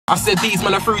I said these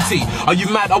man are fruity. Are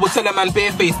you mad? I will tell a man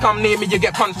barefaced. Come near me, you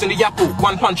get punched in the apple.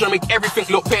 One punch and make everything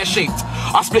look pear-shaped.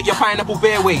 I split your pineapple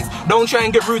bare ways. Don't try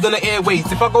and get rude on the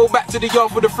airways. If I go back to the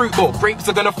yard for the fruit bowl, grapes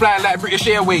are gonna fly like British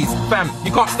Airways. Fam,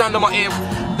 you can't stand on my air.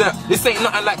 This ain't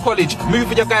nothing like college.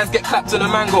 Moving your guys get clapped in a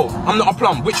mango. I'm not a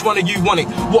plum, which one of you want it?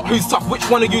 What, who's tough? Which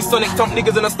one of you Sonic? Thump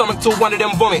niggas in the stomach till one of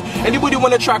them vomit. Anybody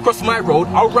wanna try cross my road?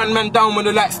 I'll run man down when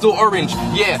the light's still orange.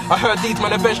 Yeah, I heard these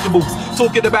man are vegetables.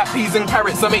 Talking about peas and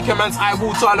carrots, I make a man's eye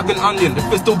water like an onion. The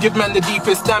fist will give man the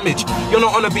deepest damage. You're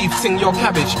not on a beef, sing your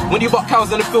cabbage. When you butt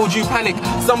cows in the field, you panic.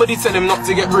 Somebody tell him not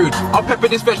to get rude. I'll pepper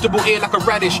this vegetable ear like a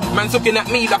radish. Man's looking at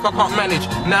me like I can't manage.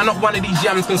 Nah, not one of these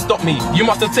yams can stop me. You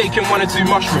must have taken 1 or 2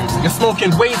 mushrooms. You're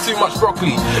smoking way too much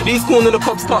broccoli. These corn and the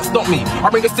cobs can't stop me. I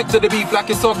bring a stick to the beef like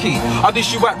it's hockey. I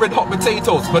dish you out red hot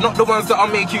potatoes, but not the ones that'll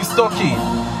make you stocky.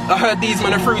 I heard these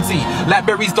men are fruity, like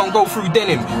berries don't go through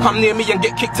denim. Come near me and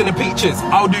get kicked in the peaches.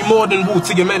 I'll do more than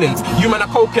water your melons. You man are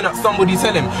coconut, somebody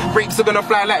tell him. Grapes are gonna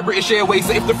fly like British Airways.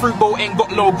 So if the fruit bowl ain't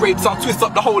got no grapes, I'll twist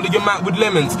up the whole of your mouth with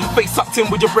lemons. Face tucked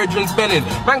in with your brethren's belling.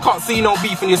 Man can't see no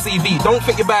beef in your CV. Don't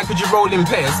think you're bad cause you're rolling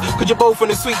pears, cause you're both on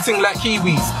the sweet thing like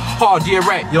kiwis. Hard, yeah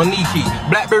right, you're neaky.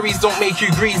 Blackberries don't make you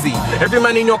greasy. Every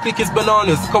man in your clique is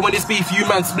bananas, cause when it's beef you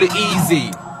man split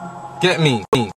easy. Get me.